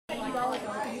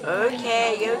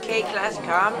Okay, class,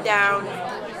 calm down.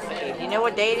 Okay, do you know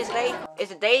what day it is today?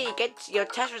 It's the day you get your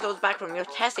test results back from your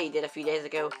test that you did a few days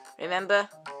ago. Remember?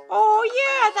 Oh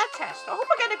yeah, that test. I hope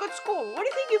I get a good score. What do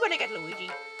you think you're gonna get,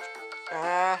 Luigi?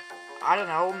 I don't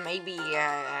know, maybe,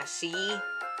 C?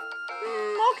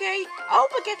 Okay. I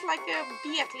hope I get like a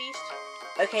B at least.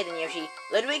 Okay then, Yoshi.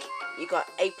 Ludwig, you got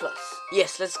A+.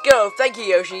 Yes, let's go. Thank you,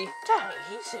 Yoshi. Dang,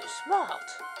 he's so smart.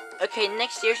 Okay,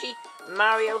 next, Yoshi.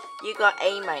 Mario, you got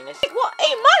A-. What?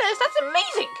 A-? That's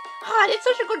amazing. I did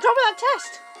such a good job on that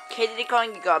test. Okay, Diddy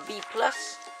Kong, you got a B+.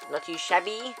 Not too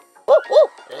shabby. Ooh,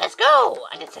 let's go.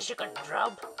 I did such a good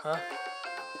job. Huh?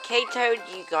 Okay, Toad,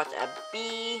 you got a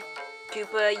B.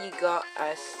 Cooper, you got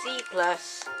a C+.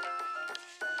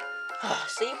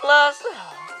 C+?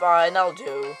 Fine, I'll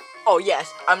do. Oh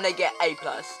yes, I'm gonna get A+.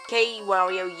 Okay,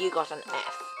 Wario, you got an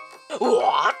F.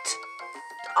 What?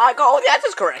 I got all the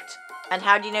answers correct. And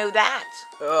how do you know that?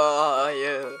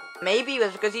 Yeah. Maybe it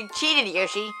was because you cheated,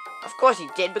 Yoshi. Of course you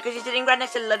did, because you're sitting right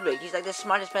next to Ludwig. He's like the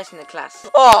smartest person in the class.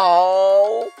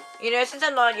 Oh. You know, since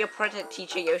I'm not your project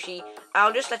teacher, Yoshi,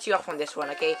 I'll just let you off on this one,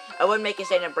 okay? I won't make you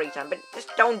stay in a break time, but just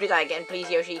don't do that again,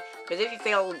 please, Yoshi. Because if you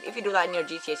do that in your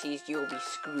GCSEs, you'll be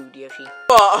screwed, Yoshi.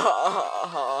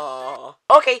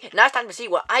 Okay, now it's time to see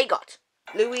what I got.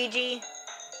 Luigi,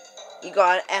 you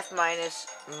got an F-.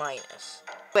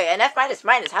 Wait, an F-? How does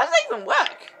that even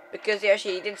work? Because,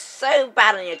 Yoshi, you did so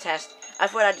bad on your test, I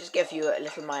thought I'd just give you a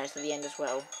little minus at the end as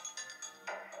well.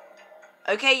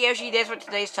 Okay, Yoshi, there's what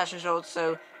today's test results,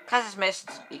 so class is missed.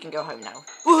 You can go home now.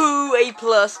 Woohoo, A+.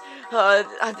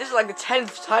 This is like the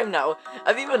 10th time now.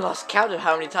 I've even lost count of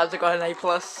how many times I got an A+.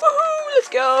 Woohoo, let's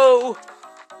go.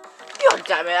 God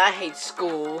damn it, I hate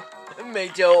school. Me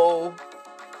too.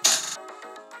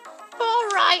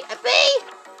 Alright, a B.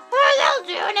 That'll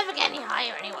do. I never get any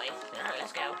higher anyway.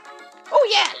 Let's go. Oh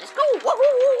yeah, let's go.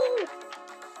 Woohoo.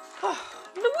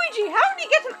 Luigi, how did you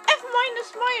get an F-?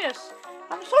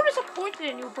 I'm so disappointed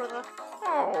in you, brother.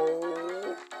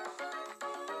 Oh.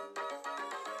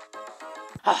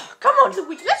 Come on,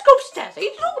 Luigi, let's go upstairs. I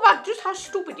need to talk about just how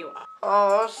stupid you are.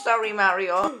 Oh, sorry,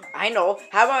 Mario. I know.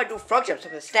 How about I do frog jumps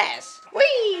up the stairs?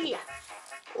 Whee!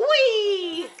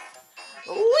 Whee!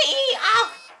 Whee!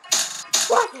 Ow!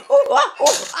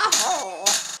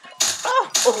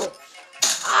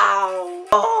 Ow!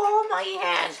 Oh, my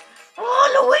head! Oh,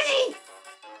 Luigi!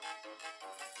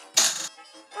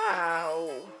 Ow.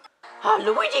 Oh,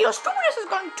 Luigi, your stupidness has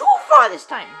gone too far this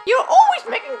time. You're always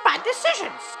making bad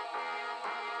decisions.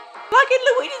 Like in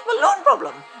Luigi's balloon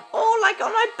problem. Or like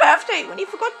on my birthday when he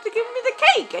forgot to give me the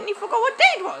cake and he forgot what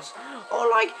day it was. Or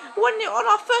like when on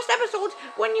our first episode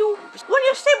when you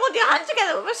stapled your hands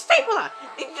together with a stapler.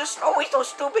 You're just always so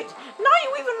stupid. Now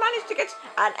you even managed to get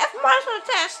an F- on a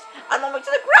test and knock me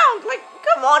to the ground. Like,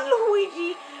 come on,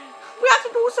 Luigi. We have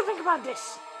to do something about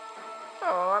this.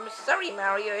 Oh, I'm sorry,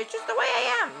 Mario. It's just the way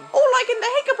I am. Or like in the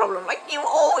Hicker problem, like you're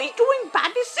always doing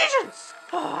bad decisions.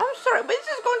 Oh, I'm sorry, but this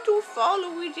has gone too far,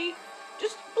 Luigi.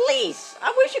 Just please,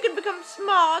 I wish you could become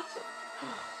smart.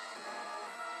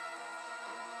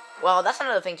 Well, that's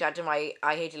another thing to add to my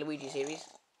I Hate Luigi series.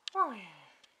 Oh,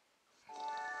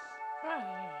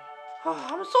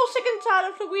 I'm so sick and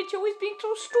tired of Luigi always being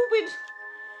so stupid.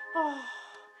 Oh,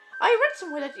 I read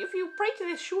somewhere that if you pray to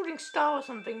this shooting star or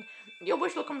something, your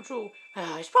wish will come true.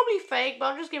 It's probably fake, but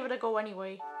I'll just give it a go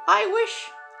anyway. I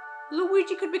wish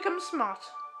Luigi could become smart.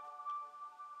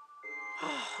 Who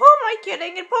am I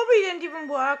kidding? It probably didn't even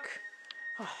work.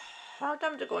 Now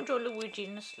time to go and join Luigi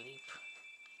in the sleep.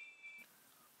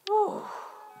 Oh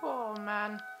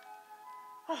man.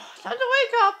 Time to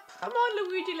wake up. Come on,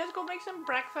 Luigi, let's go make some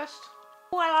breakfast.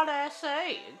 Well, I dare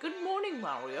say, good morning,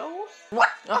 Mario. What?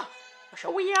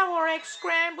 Shall we have our eggs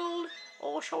scrambled?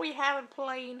 Or shall we have it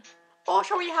plain? Or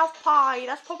shall we have pie?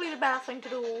 That's probably the better thing to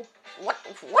do. What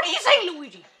are you saying,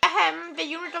 Luigi? The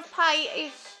unit of pi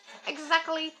is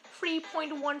exactly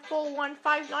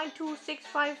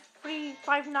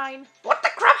 3.14159265359. What the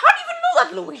crap? How do you even know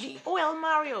that, Luigi? Well,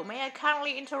 Mario, may I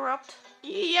kindly interrupt?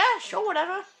 Yeah, sure,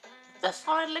 whatever. The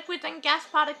solid liquids and gas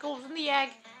particles in the egg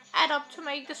add up to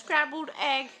make the scrambled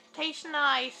egg taste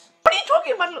nice. What are you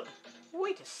talking about?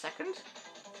 Wait a second.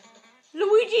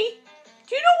 Luigi,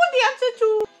 do you know what the answer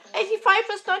to 85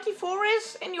 plus 94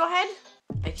 is in your head?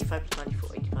 85 plus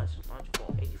 94, 85 plus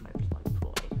 94, 85 plus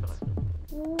 94,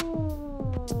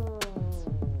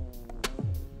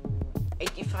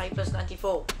 85 plus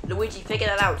 94. Luigi, figure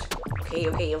that out. Okay.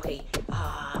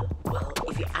 Well,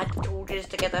 if you add the two digits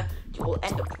together, you will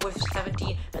end up with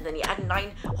 17, and then you add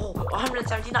 9. Oh,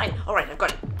 179. Alright, I've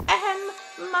got it.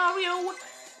 Mario,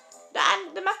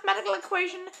 And the mathematical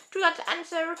equation to that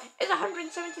answer is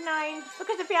 179.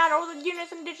 Because if you add all the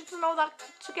units and digits and all that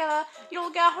together,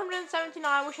 you'll get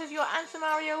 179, which is your answer,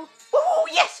 Mario. Oh,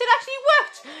 yes, it actually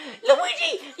worked!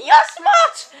 Luigi, you're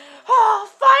smart! Oh,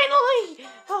 finally!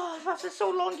 Oh, after so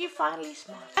long, you're finally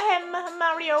smart.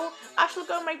 Mario, I shall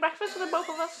go make breakfast for the both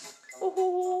of us.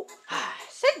 Ooh.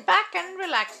 Sit back and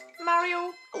relax.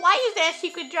 Mario, why is there a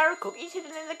secret jar of cookies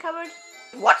hidden in the cupboard?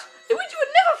 What? Luigi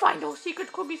would never find those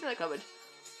secret cookies in the cupboard.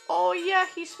 Oh yeah,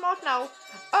 he's smart now.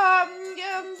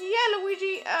 Yeah,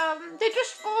 Luigi, they're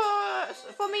just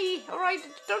for me, alright?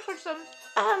 Don't touch them.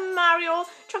 Mario,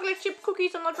 chocolate chip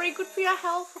cookies are not very good for your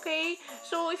health, okay?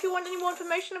 So if you want any more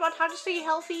information about how to stay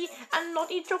healthy and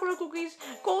not eat chocolate cookies,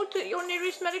 go to your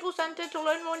nearest medical center to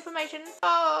learn more information.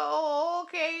 Oh,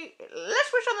 okay. Let's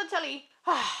switch on the telly.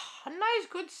 A nice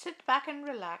good sit back and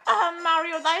relax.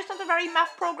 Mario, that is not a very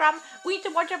math program. We need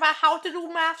to watch about how to do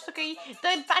maths, okay?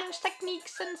 The advanced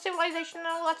techniques and civilization and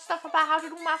all that stuff about how to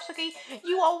do maths, okay?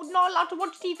 You are not allowed to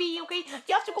watch TV, okay?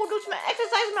 You have to go do some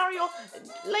exercise, Mario.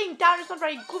 Laying down is not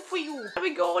very good for you. There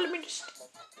we go, let me just...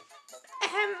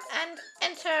 and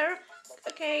enter.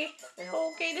 Okay,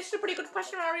 this is a pretty good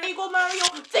question, Mario. There you go, Mario.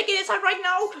 Figure this out right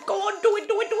now. Go on, do it.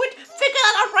 Figure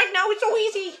that out right now. It's so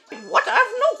easy. What? I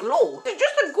have no clue. It's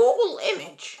just a Google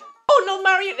image. Oh no,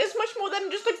 Mario, it is much more than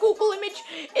just a Google image.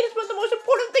 It is one of the most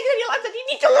important things in your life that you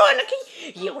need to learn, okay?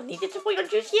 You'll need it for your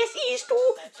GCSEs too.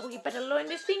 So you better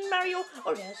learn this thing, Mario,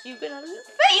 or else you're gonna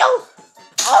fail.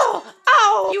 Oh,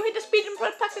 ow! You hit the speed and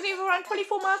perplexity of around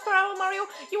 24 miles per hour, Mario.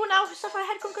 You will now suffer a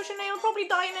head concussion and you'll probably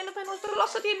die in end of the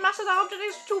velocity and mass of the object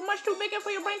is too big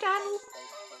for your brain to handle.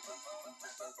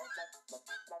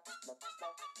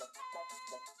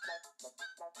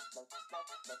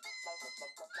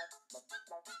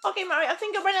 Okay, Mario, I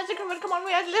think your brain has recovered. Come on,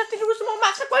 we have to do some more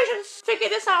math equations. Figure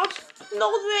this out.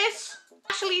 Know this.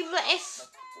 Actually, this.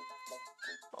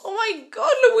 Oh my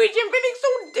god, Luigi, I'm feeling so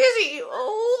dizzy.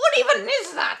 Oh, what even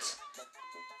is that?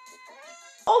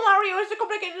 Oh, Mario, it's a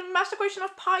complicated math equation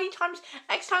of pi times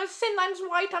x times sin times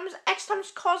y times x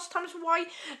times cos times y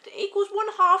equals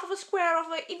 1/2 of a square of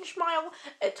an inch mile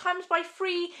times by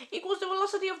 3 equals the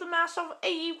velocity of the mass of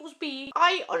A equals B.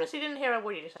 I honestly didn't hear a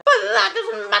word you said. But that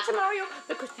doesn't matter, Mario,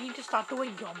 because you need to start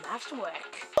doing your maths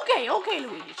work. Okay,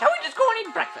 Luigi, shall we just go and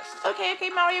eat breakfast? Okay,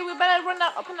 Mario, we better run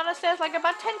up and down the stairs like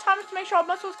about 10 times to make sure our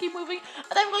muscles keep moving.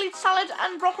 And then we'll eat salad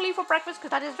and broccoli for breakfast, because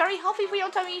that is very healthy for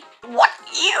your tummy. What?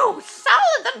 Ew!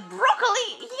 Salad and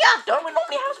broccoli? Yeah, don't we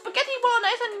normally have spaghetti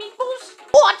bolognese and meatballs?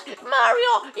 What?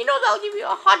 Mario, you know that'll give you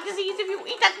a heart disease if you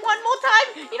eat that one more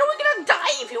time. You know we're gonna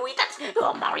die if you eat that.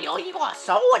 Oh, Mario, you are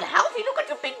so unhealthy. Look at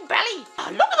your big belly.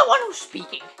 Look at the one who's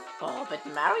speaking. Oh, but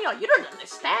Mario, you don't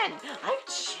understand. I've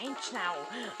changed now.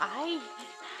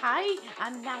 I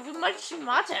am now much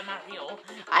smarter, Mario.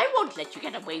 I won't let you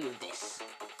get away with this.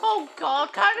 Oh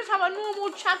god, can I just have a normal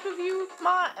chat with you?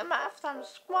 My math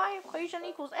times y equation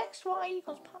equals x, y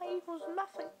equals pi equals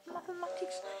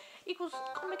mathematics equals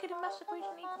complicated math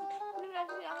equation equals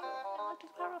to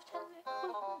the power of 10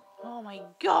 equals... Oh my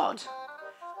god.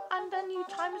 And then you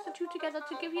times the two together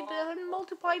to give you the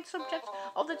multiplied subject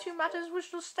of the two matters,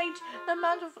 which will state the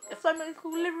amount of thermal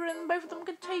equilibrium both of them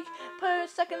can take per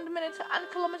second, minute, and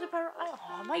kilometer per hour.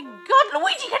 Oh my god,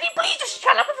 Luigi, can you please just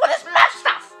shut up before this math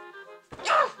stuff?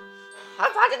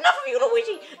 I've had enough of you,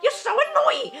 Luigi. You're so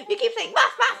annoying. You keep saying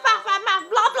math, blah,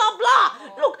 blah, blah.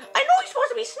 Look, I know you're supposed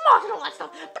to be smart and all that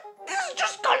stuff, but this has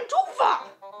just gone too far.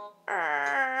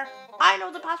 I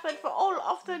know the password for all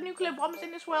of the nuclear bombs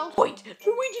in this world. Wait,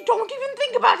 Luigi, don't even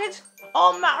think about it.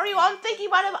 Oh, Mario, I'm thinking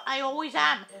about it. I always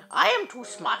am. I am too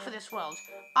smart for this world.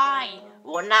 I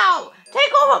will now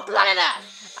take over planet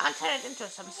Earth and turn it into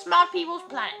some smart people's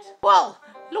planet. Well,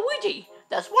 Luigi,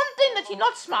 there's one thing that you're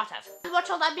not smart at. What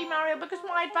shall that be, Mario? Because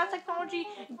my advanced technology,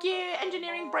 gear,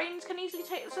 engineering brains can easily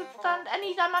stand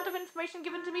any amount of information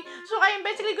given to me, so I am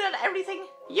basically good at everything.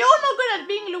 You're not good at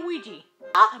being Luigi.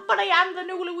 But I am the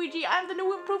new Luigi. I am the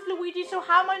new improved Luigi, so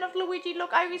how am I not Luigi?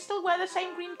 Look, I still wear the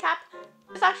same green cap.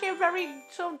 It's actually a very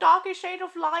sort of darkish shade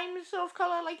of lime sort of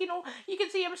colour. Like, you know, you can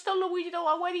see I'm still Luigi though.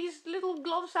 I wear these little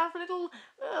gloves that have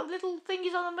little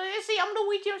thingies on them. But you see, I'm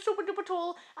Luigi. I'm super duper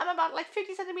tall. I'm about like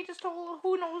 50 centimeters tall.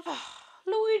 Who knows?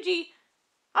 Luigi,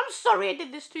 I'm sorry I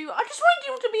did this to you. I just wanted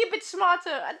you to be a bit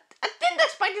smarter. I didn't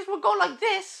expect this would go like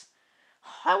this.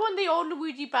 I want the old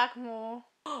Luigi back more.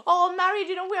 Oh, Mary,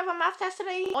 do you know we have a math test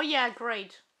today? Oh yeah,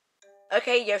 great.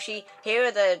 Okay, Yoshi, here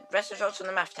are the results from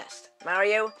the math test.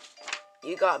 Mario,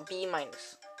 you got B-. That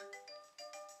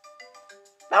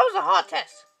was a hard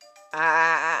test.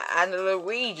 And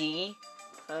Luigi,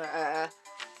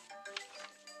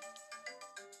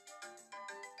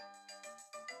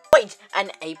 Wait, An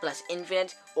A+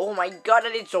 infinite? Oh my god,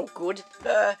 that is so good.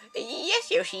 Yes,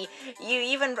 Yoshi. You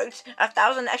even wrote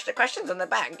 1,000 extra questions on the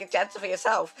back to answer for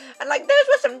yourself. And like, those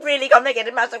were some really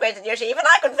complicated maths questions, Yoshi. Even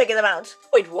I couldn't figure them out.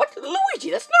 Wait, what?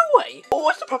 Luigi, that's no way. Oh,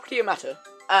 what's the property of matter?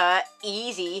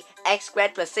 Easy. X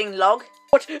squared plus sin log.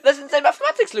 What? That's insane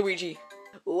mathematics, Luigi.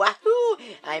 Wahoo!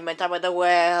 I'm on top of the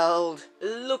world.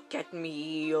 Look at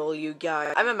me, all you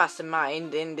guys. I'm a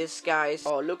mastermind in disguise.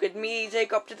 Oh, look at me,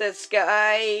 take up to the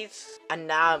skies. And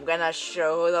now I'm gonna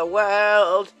show the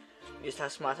world just how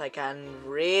smart I can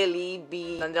really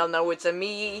be. And they'll know it's a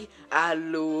me, a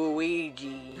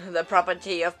Luigi. The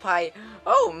property of pi.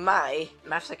 Oh my.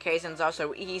 Maths equations are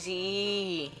so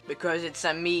easy. Because it's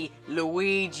a me,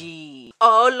 Luigi.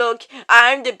 Oh look,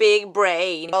 I'm the big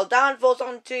brain. All downfalls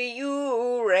onto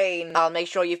you rain. I'll make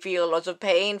sure you feel lots of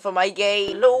pain for my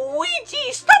gain.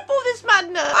 Luigi, stop all this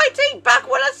madness. I take back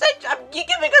what I said. You're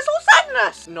giving us all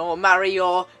sadness. No,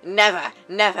 Mario, never,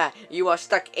 never. You are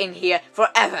stuck in here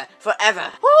forever,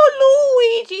 forever.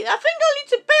 Oh, Luigi, I think I'll need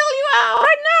to bail you out.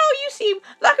 Right now, you seem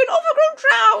like an overgrown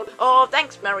trout. Oh,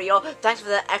 thanks, Mario. Thanks for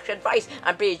the extra advice.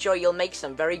 I'm pretty sure you'll make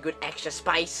some very good extra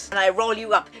spice. When I roll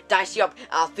you up, dice you up,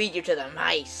 I'll feed you to the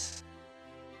mice.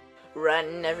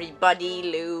 Run, everybody,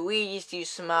 Luigi's too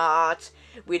smart.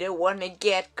 We don't want to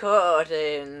get caught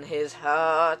in his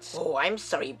heart. Oh, I'm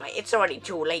sorry, but it's already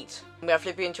too late. I'm gonna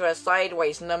flip you into a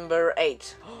sideways number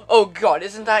 8. Oh god,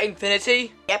 isn't that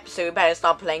infinity? Yep, so we better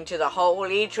start playing to the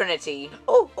Holy Trinity.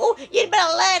 Oh, you'd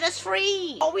better let us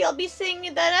free, or we'll be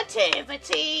singing the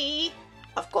Nativity.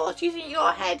 Of course, using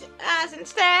your head as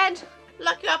instead.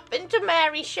 Lock you up into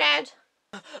Mary's shed.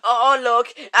 Oh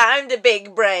look, I'm the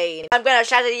big brain. I'm gonna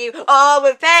shatter you all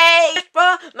with pain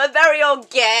for my very own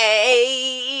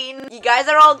gain. You guys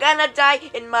are all gonna die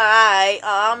in my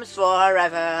arms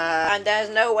forever, and there's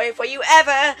no way for you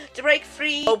ever to break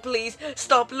free. Oh please,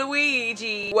 stop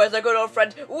Luigi. Where's our good old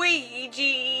friend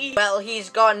Luigi? Well, he's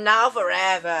gone now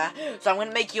forever, so I'm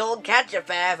gonna make you all catch a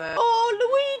fever. Oh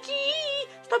Luigi,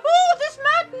 stop all this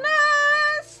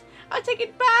madness. I take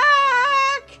it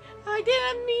back. I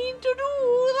didn't mean to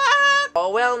do that. Oh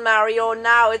well, Mario,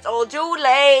 now it's all too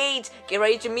late. Get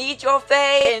ready to meet your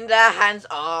fate in the hands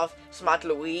of smart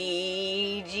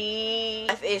Luigi.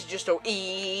 Life is just so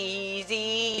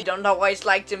easy. You don't know what it's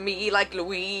like to be like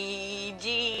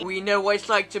Luigi. We know what it's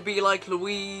like to be like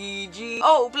Luigi.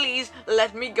 Oh please,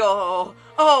 let me go.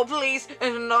 Oh please,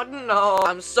 not no.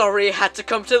 I'm sorry it had to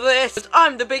come to this, but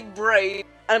I'm the big brain.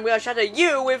 And I'm gonna shatter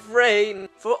you with rain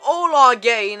for all our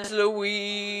gain.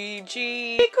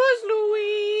 Luigi. Because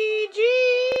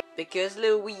Luigi. Because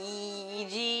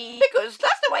Luigi. Because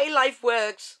that's the way life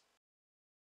works.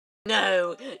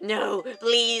 No,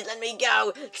 please let me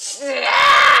go.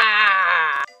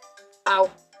 Ow.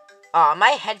 Aw, my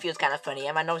head feels kind of funny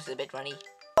and my nose is a bit runny.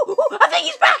 Oh, I think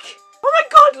he's back. Oh my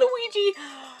god, Luigi.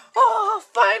 Oh,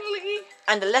 finally.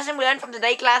 And the lesson we learned from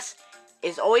today, class,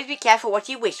 is always be careful what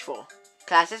you wish for.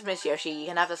 Class is Miss Yoshi. You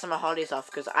can have the summer holidays off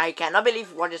because I cannot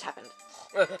believe what just happened.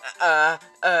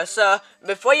 Sir,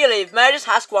 before you leave, may I just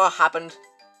ask what happened?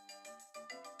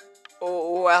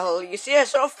 Oh, well, you see, I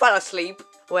sort of fell asleep.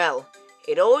 Well,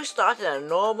 it always started a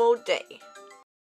normal day.